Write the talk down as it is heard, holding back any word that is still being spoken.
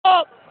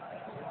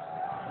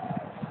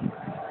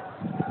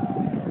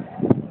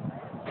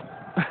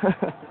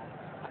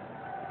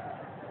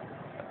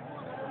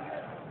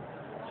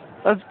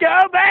Let's go,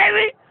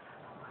 baby!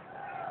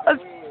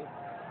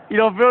 You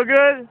don't feel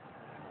good?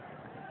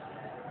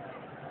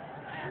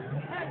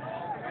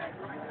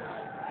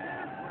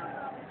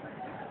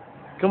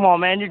 Come on,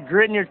 man, you're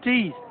gritting your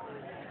teeth.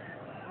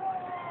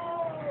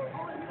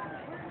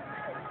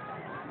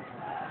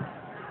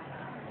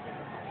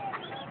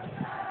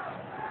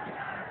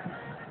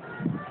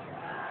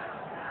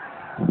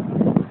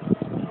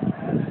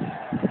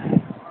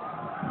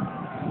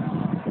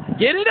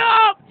 Get it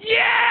up!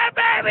 Yeah,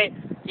 baby!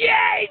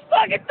 Yeah, he's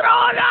fucking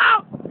throwing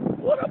up!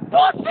 What a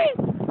pussy!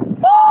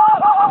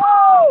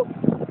 Oh!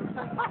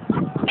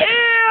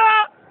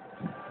 Yeah!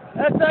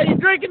 That's how you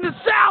drink in the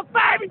South,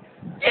 baby!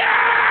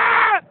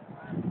 Yeah!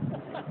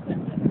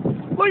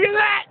 Look at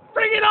that!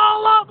 Bring it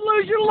all up!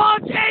 Lose your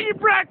lunch and your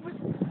breakfast!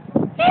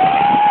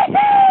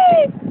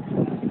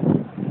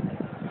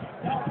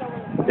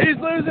 He's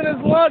losing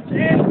his lunch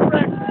and his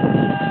breakfast!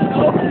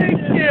 No big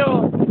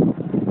deal!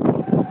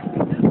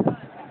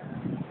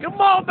 Come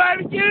on,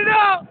 baby, get it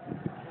up!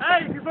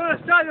 Hey, if you're going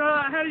to start,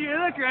 how do you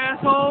look, your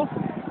asshole?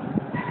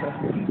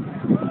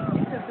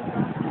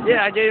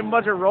 Yeah, I gave him a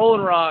bunch of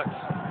rolling rocks.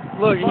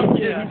 Look, he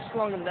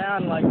slung them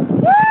down like,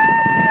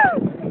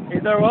 woo! He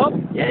throw up?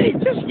 Yeah, he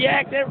just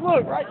yacked it.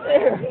 Look, right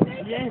there.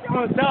 You ain't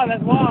supposed to tell,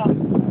 that's wild.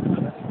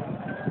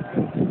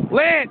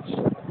 Lynch!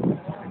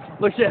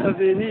 Look at him,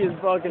 dude. He is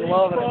fucking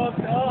loving it.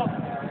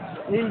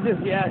 He's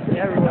just yakking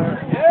everywhere.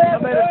 Yeah, I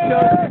made a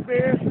chug of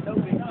beer. No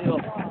big deal.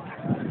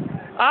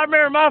 I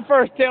remember my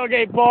first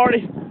tailgate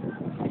party.